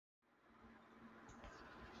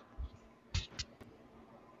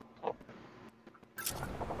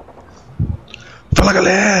Fala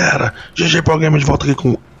galera, GG Pro Gamer de volta aqui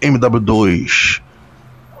com MW2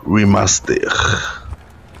 Remaster.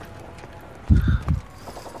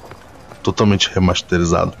 Totalmente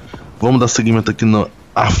remasterizado. Vamos dar seguimento aqui na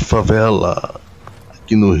Favela,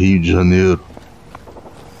 aqui no Rio de Janeiro.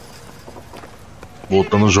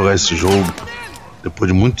 Voltando a jogar esse jogo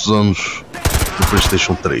depois de muitos anos no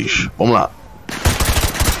PlayStation 3. Vamos lá.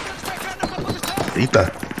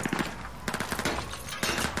 Eita.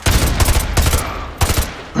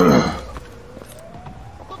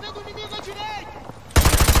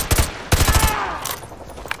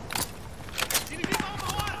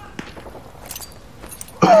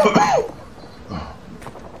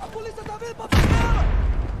 A polícia tá vindo pra favela!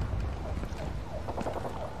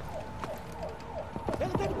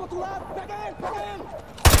 Ele tá indo pro outro lado! Pega ele! Pega ele!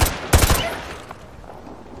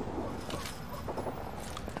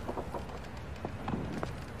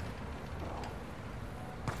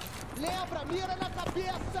 Lembra, mira na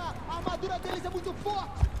cabeça! A armadura deles é muito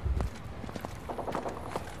forte!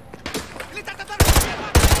 Ele tá tentando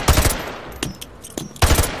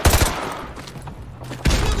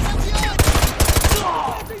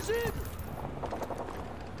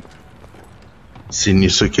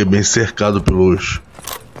Sinistro aqui é bem cercado pelos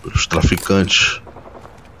traficantes.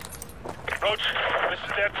 Roach, this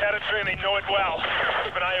is their territory and they know it well.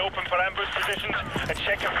 Keep an eye open for ambush positions and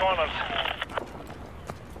check your corners.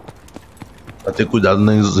 Pra ter cuidado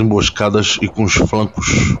nas emboscadas e com os flancos.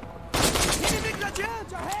 inimigos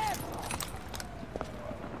adiante, arrega!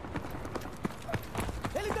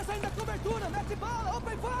 Ele tá saindo da cobertura! Mete bala!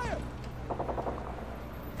 Open fire!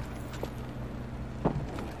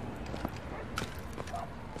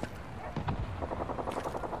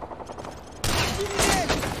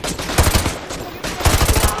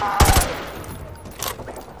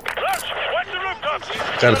 Roach, watch the rooftops.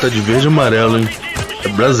 O cara tá de verde e amarelo, hein? É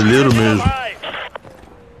brasileiro mesmo.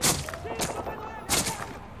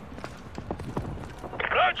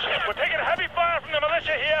 Roach, we're taking heavy fire from the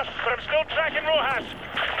militia here, but I'm still tracking Rojas.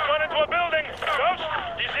 He's gone into a building. Ghost,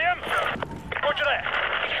 do you see him? Roger that.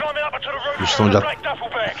 He's climbing up onto the roof Estão with já- a black duffel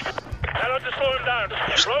bag. Tell him to slow him down.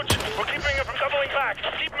 Roach, we're keeping him from doubling back.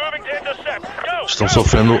 Keep moving to intercept. Go! Estão Go!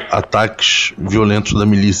 sofrendo ataques violentos da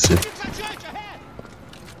milícia. Adiante,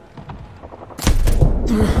 arrega!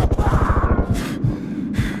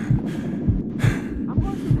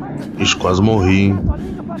 Eles quase morri, hein?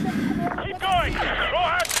 Keep going!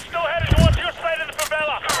 Rojas is still headed towards your side of the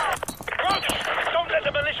favela! Roach, don't let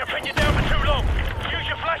the militia pin you down for too long! Use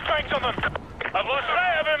your flashbangs on them! I've lost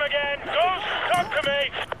sight of him again! Ghost, talk to me!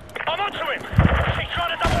 I'm onto him! He's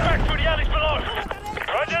trying to double back through the alleys below!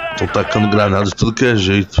 Roger that! Estão tacando granadas de tudo que é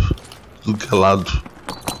jeito, tudo que é lado.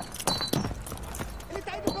 Ele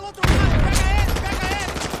tá indo pelo outro lado! Pega ele! Pega ele!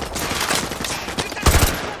 Ele tá na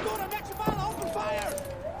cobertura! Mete bala! Open fire!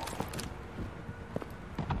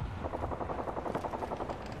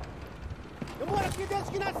 Eu moro aqui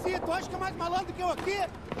desde que nasci! Tu acha que é mais malandro que eu aqui?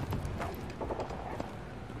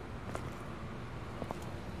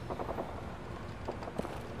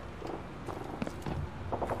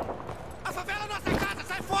 A favela é nossa casa!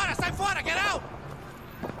 Sai fora! Sai fora! Get out!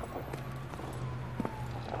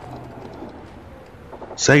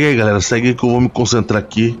 Segue aí, galera, segue aí que eu vou me concentrar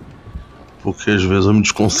aqui, porque às vezes eu me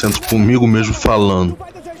desconcentro comigo mesmo falando.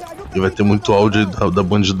 Vai desertar! E vai ter muito áudio aí da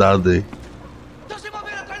bandidada aí. Estão se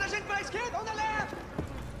movendo atrás da gente pra esquerda! Onde ele é?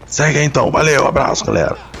 Segue aí então, valeu, abraço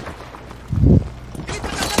galera. Ele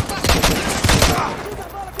tá tentando passar! Usa a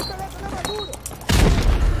bala que penetra na armadura!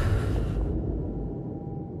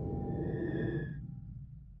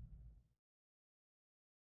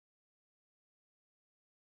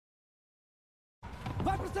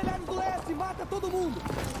 Vai pro telhado do leste e mata todo mundo!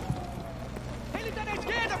 Ele tá na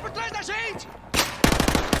esquerda, por trás da gente!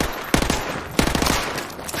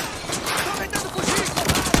 Estão tentando fugir!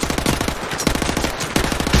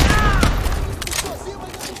 Explosivos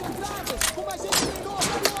ainda encontrados! Uma gente treinou!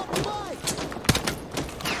 Vamos, vai!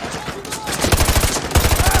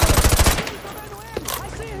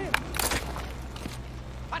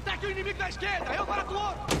 Ataque o inimigo da esquerda! Eu para do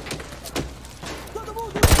outro! Todo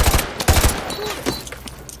mundo!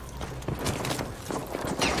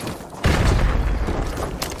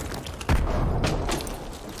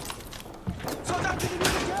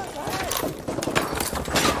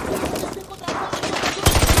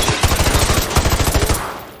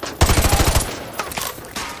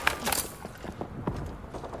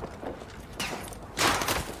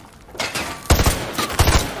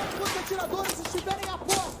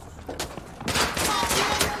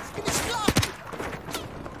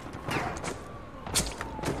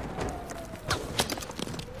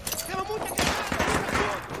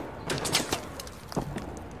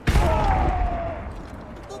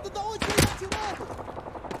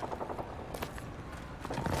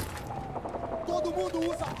 todo mundo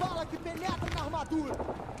usa bala que penetra na armadura.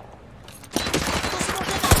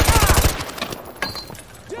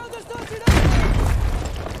 De onde estão atirando?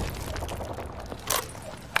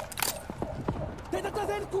 Tenta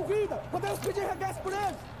trazer eles com vida. Podemos pedir regresso por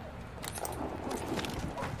eles.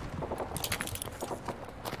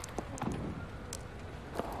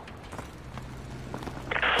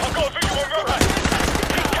 I've got a visual rover.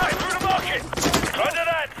 He's cutting through the market. Roger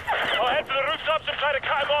that. I'll head for the rooftops and try to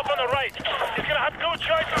cut him off on the right. He's gonna have no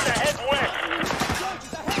choice but to head west.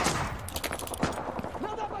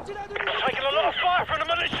 Taking a lot of fire from the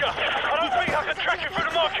militia. I don't think I can track him through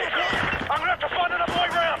the market. I'm gonna have to find another way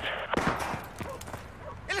round.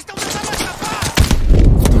 Eles estão tentando escapar!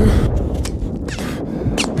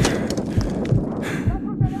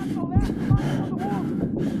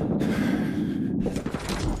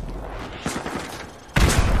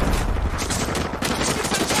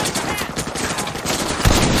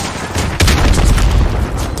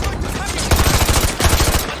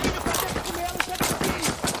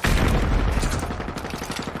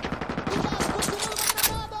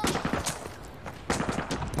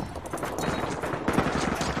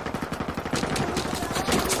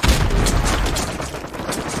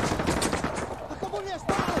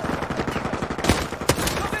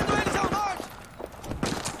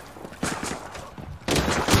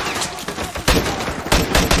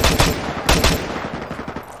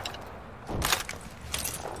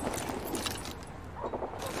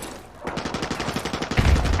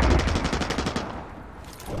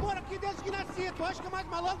 Tu acha que é mais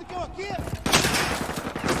malandro do que eu aqui?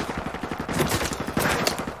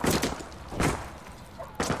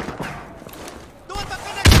 Estão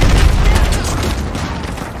atacando aqui!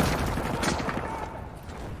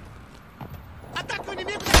 Ataque o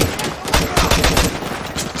inimigo!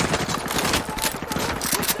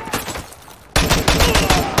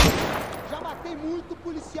 Já matei muito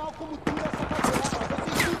policial como tu nessa favela.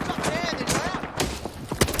 Vocês nunca aprendem, não é?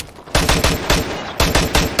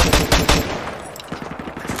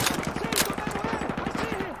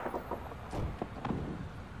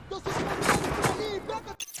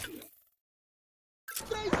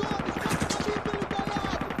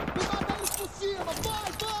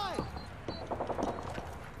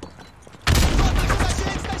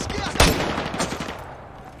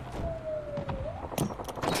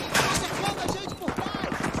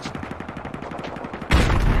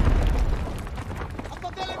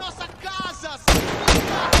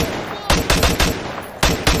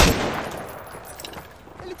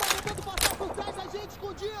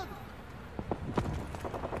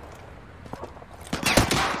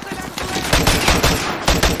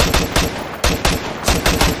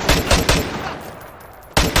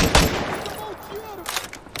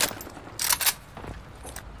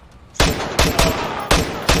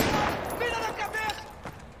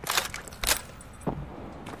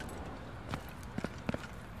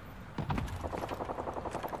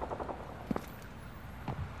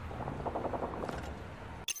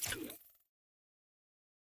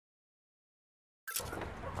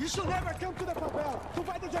 You should never come to the favela. Tu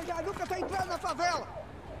vai desenhar, nunca tá entrando na favela.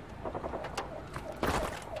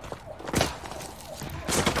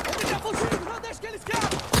 Eles já fugiram, não deixe que eles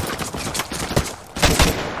escapem.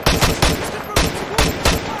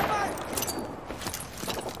 Vai.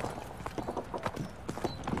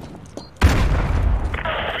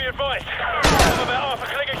 Be advised. I'm about half a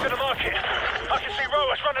clinging to the market. I can see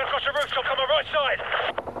rowers running across the rooftop on my right side.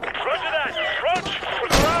 Roger that. Roger. We're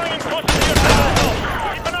growling in close to the hill.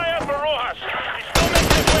 Keep an eye out for Rojas. He's still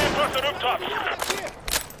making his way across the rooftops.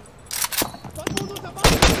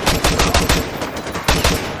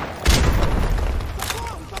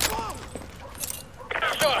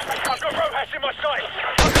 Sir, I've got Rojas in my sight.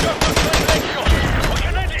 I can go for a clean leg shot. I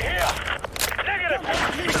can end it here. Negative.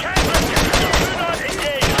 He can't make it. Do not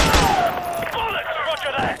engage. Bullets.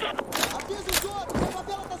 Roger that. Avisa os outros, a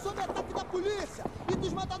favela tá sob ataque da polícia e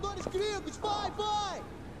dos matadores gringos. Vai!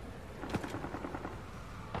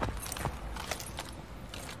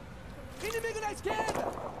 Inimigo na esquerda!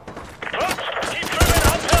 Keep moving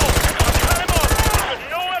uphill. Cut him off. There's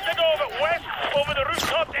nowhere to go but west over the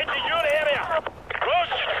rooftops into your area.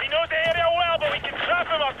 Roach, he knows the area well, but we can trap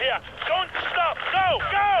him up here. Don't stop.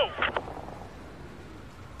 Go!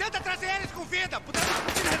 Tenta trazer eles com vida! Podemos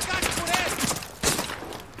pedir resgate por eles!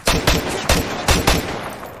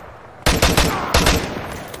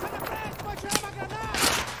 Sai da frente, pode tirar uma granada!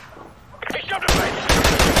 He's got the bridge.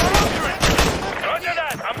 Roger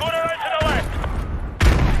that. I'm going around to the left.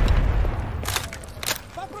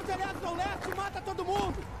 Vai pro telhado ao leste e mata todo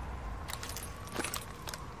mundo!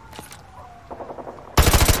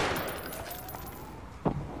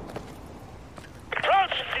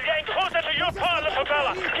 not part of the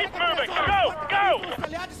favela. Keep moving. Go, go! Os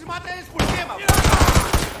aliados e mata eles por cima.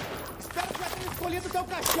 Espero que já tenha escolhido teu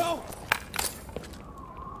caixão.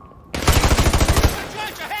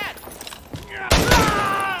 Charge ahead!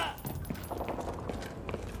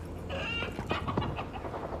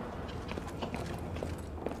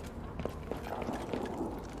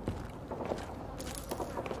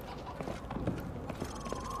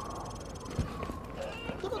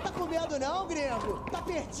 Tu não tá com medo não, gringo? Tá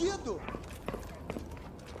perdido?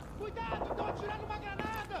 Cuidado, estão atirando uma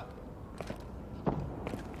granada!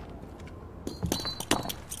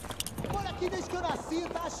 Olha aqui desde que eu nasci,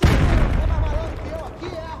 tá achando que é mais malandro que eu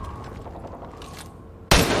aqui, é?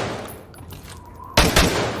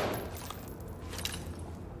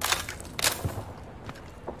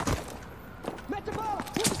 Mete bala!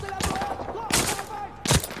 Um acelerador alto! Corre, vai!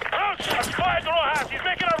 Roach, I've spotted the Rojas. He's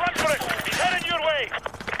making a run for it. He's heading your way.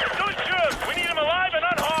 Don't shoot. We need him alive and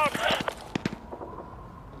unharmed.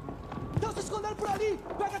 Estão se escondendo por ali!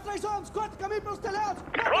 Pega 3 homens, corta o caminho pelos telhados!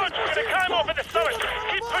 Roach, we're gonna climb over the summit.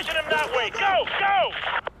 Keep pushing him that way. Go, go!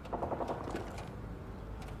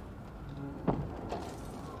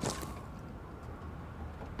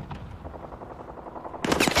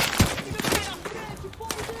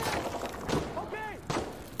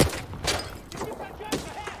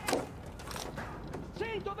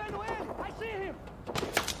 Sim, tô vendo ele! I see him!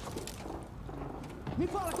 Me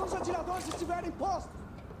fala quando os atiradores estiverem postos!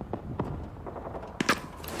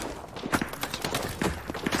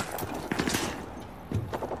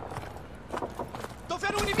 Tô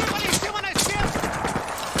vendo um inimigo ali em cima na esquerda!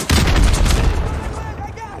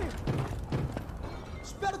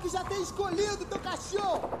 Espero que já tenha escolhido teu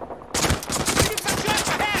cachorro! Inimigo tá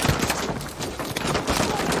charge ahead!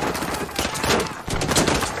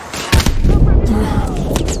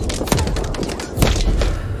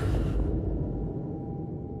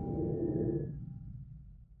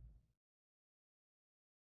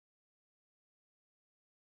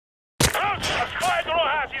 Roach, I've spotted the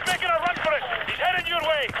Rojas. He's making a run for it. He's heading your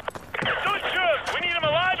way. Don't shoot. We need him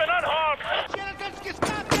alive and unharmed. Tira antes que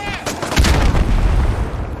escape!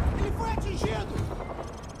 Ele foi atingido!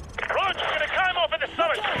 Roach, we're gonna climb over the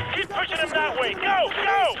summit. Keep pushing him that way. Go,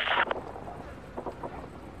 go!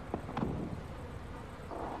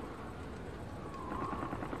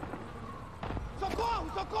 Socorro,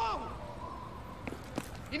 socorro!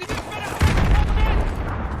 Inimigo espera!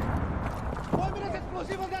 Põe miras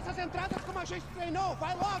explosivas nessas entradas como a gente treinou!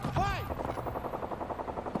 Vai logo, vai!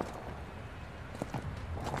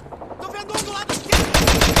 Tô vendo um do lado esquerdo!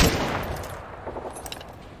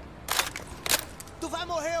 Tu vai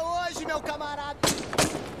morrer hoje, meu camarada!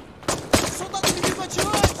 Soldado inimigo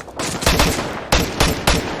adiante!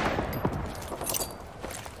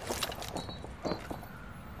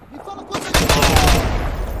 Me fala quanto ele...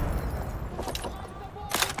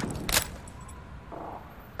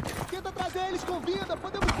 Tenta trazer eles com vida,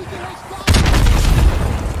 podemos seguir na estrada!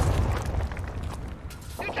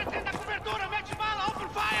 Tem da cobertura, mete bala, open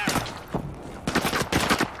fire!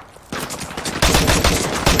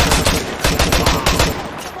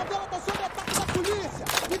 A favela tá sob ataque da polícia!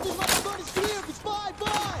 E dos matadores gringos! Vai,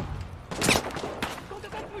 vai! Estão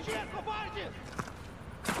tentando fugir, covardes!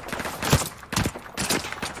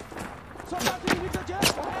 Soldado inimigo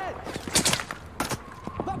adiante, ahead!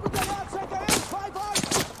 Vai pro telhado, segue eles! Vai, vai!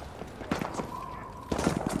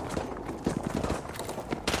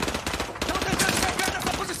 Estão tentando chegar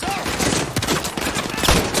nessa posição!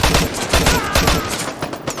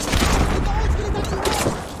 Então onde que ele tá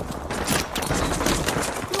atirando?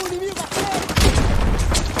 Tem um inimigo aqui!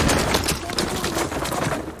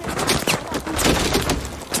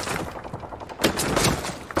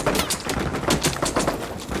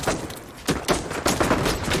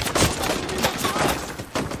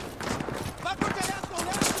 Vai pro telhado com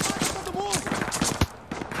leve e mata todo mundo!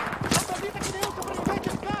 Não permita que nenhum sobrevivente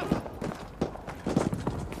escape!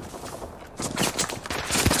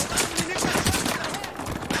 Soldado inimigo tá charge ahead!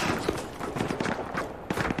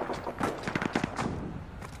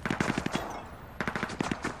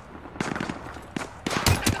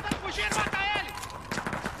 Tá tentando fugir, mata ele!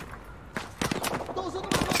 Tô usando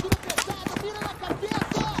uma armadura pesada, mira na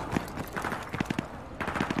cabeça!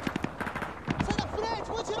 Sai da frente,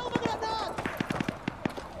 vou tirar uma granada!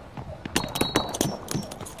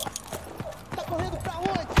 Tá correndo pra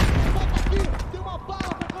onde? Volta aqui, tem uma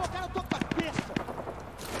bala pra colocar na tua cabeça!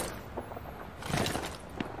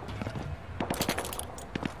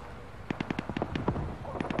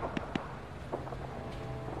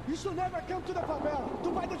 Isso never come to the favela!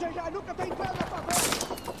 Tu vai desejar nunca ter entrado na favela!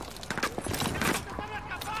 Tentando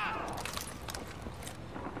escapar!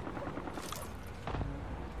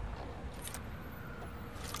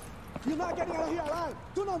 not getting out of here alive.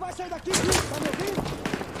 Tu não vai sair daqui, Chris, tá me ouvindo?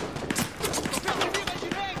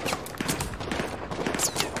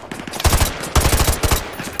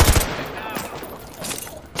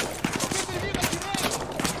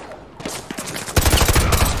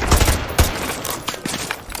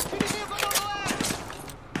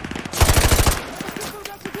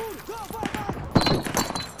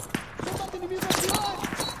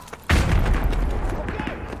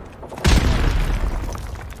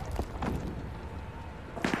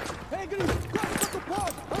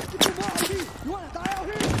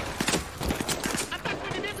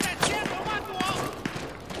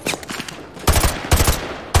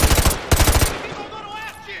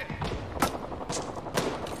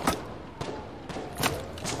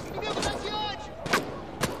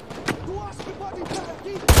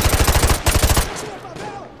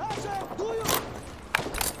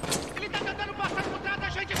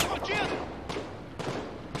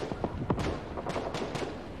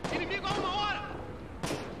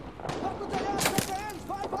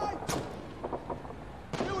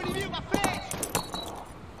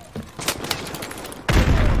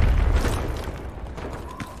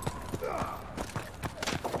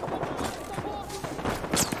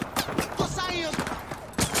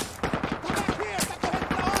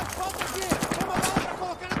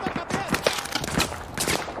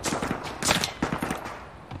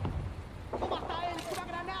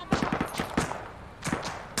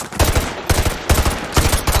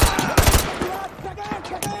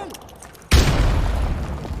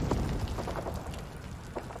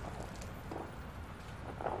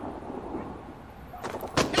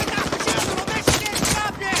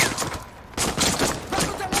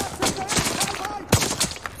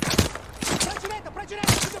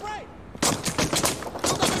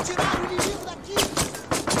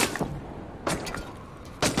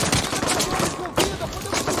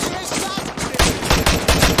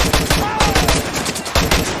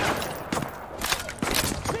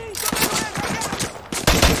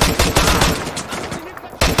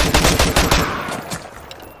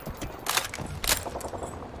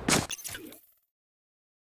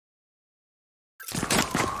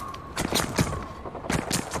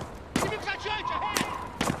 Inimigo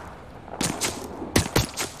à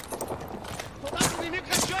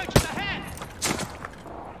direita!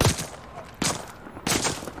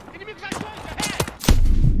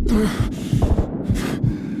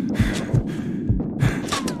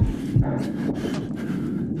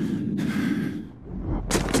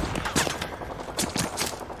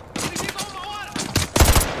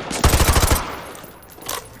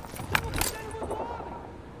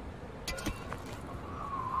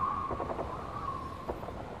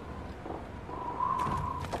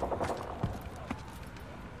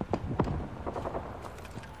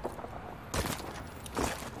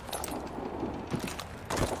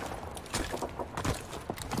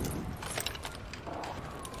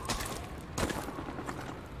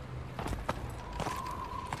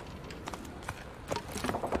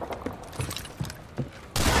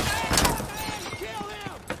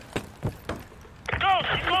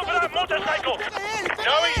 motorcycle!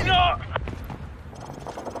 No, he's not!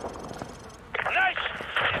 Nice!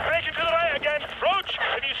 He's breaking to the right again. Roach,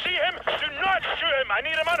 if you see him, do not shoot him. I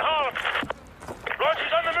need him unharmed. Roach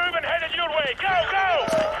is on the move and headed your way. Go, go!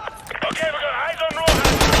 Okay, we've got eyes on Rohan.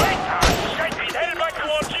 Wait! Ah, shite, he's headed back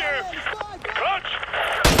towards you. Roach!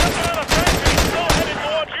 Something on the fence. He's still headed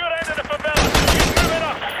towards your end of the favela. Keep moving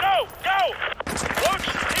up. Go, go! Roach,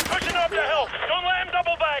 keep pushing up the hill. Don't let him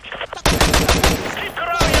double back. Keep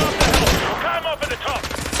corralling up the hill. Climb up at the top.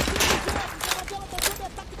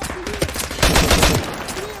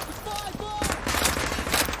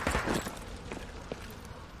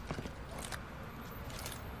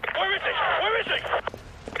 Where is he? Where is he?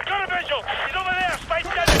 Got a visual. He's over there. Spike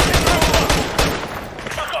dead.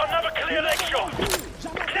 I've got another clear leg shot.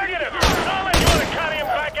 Negative. I'll let you want to carry him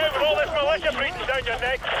back out with all this militia breathing down your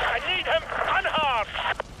neck. I need him unharmed.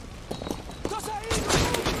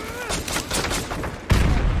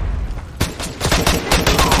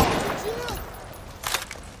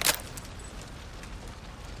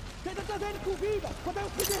 Tenta trazer ele com vida.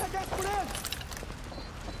 Podemos pedir regresso por ele.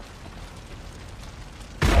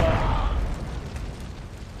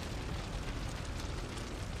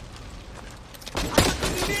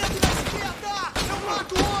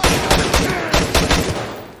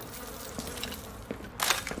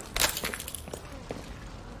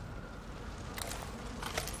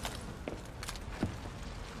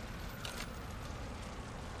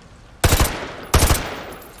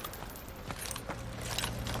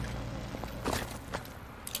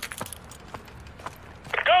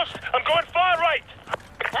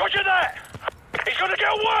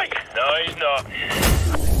 he's not.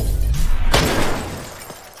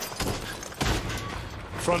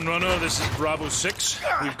 Front runner, this is Bravo 6.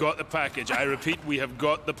 We've got the package. I repeat, we have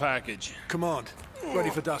got the package. Command,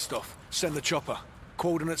 ready for dust-off. Send the chopper.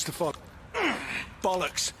 Coordinates to follow.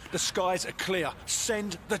 Bollocks! The skies are clear.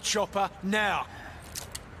 Send the chopper now!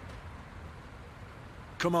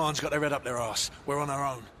 Command's got their head up their arse. We're on our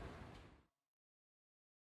own.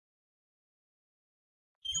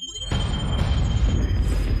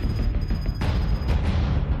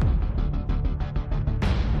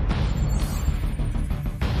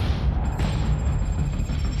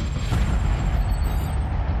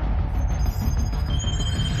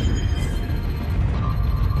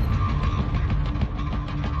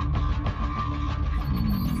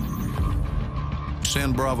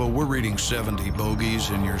 San Bravo, we're reading 70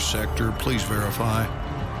 bogeys in your sector. Please verify.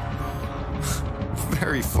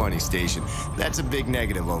 Very funny, Station. That's a big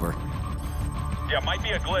negative, over. Yeah, might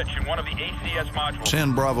be a glitch in one of the ACS modules.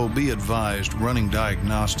 San Bravo, be advised, running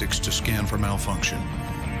diagnostics to scan for malfunction.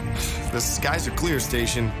 The skies are clear,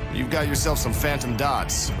 Station. You've got yourself some phantom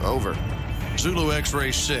dots. Over. Zulu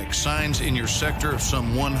X-Ray 6, signs in your sector of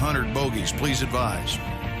some 100 bogeys. Please advise.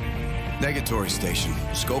 Negatory, Station.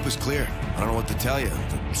 Scope is clear. I don't know what to tell you.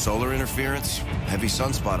 The solar interference, heavy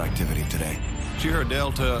sunspot activity today. Sierra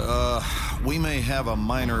Delta, we may have a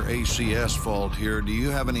minor ACS fault here. Do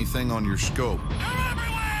you have anything on your scope? They're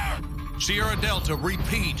everywhere! Sierra Delta,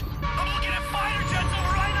 repeat. I'm looking at fighter jets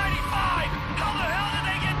over I-95! How the hell did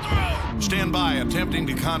they get through? Stand by, attempting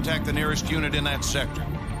to contact the nearest unit in that sector.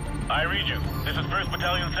 I read you. This is 1st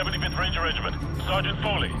Battalion, 75th Ranger Regiment. Sergeant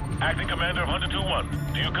Foley, acting commander of Hunter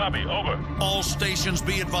 2-1. Do you copy? Over. All stations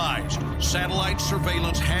be advised. Satellite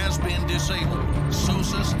surveillance has been disabled.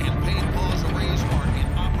 SOSUS and paintball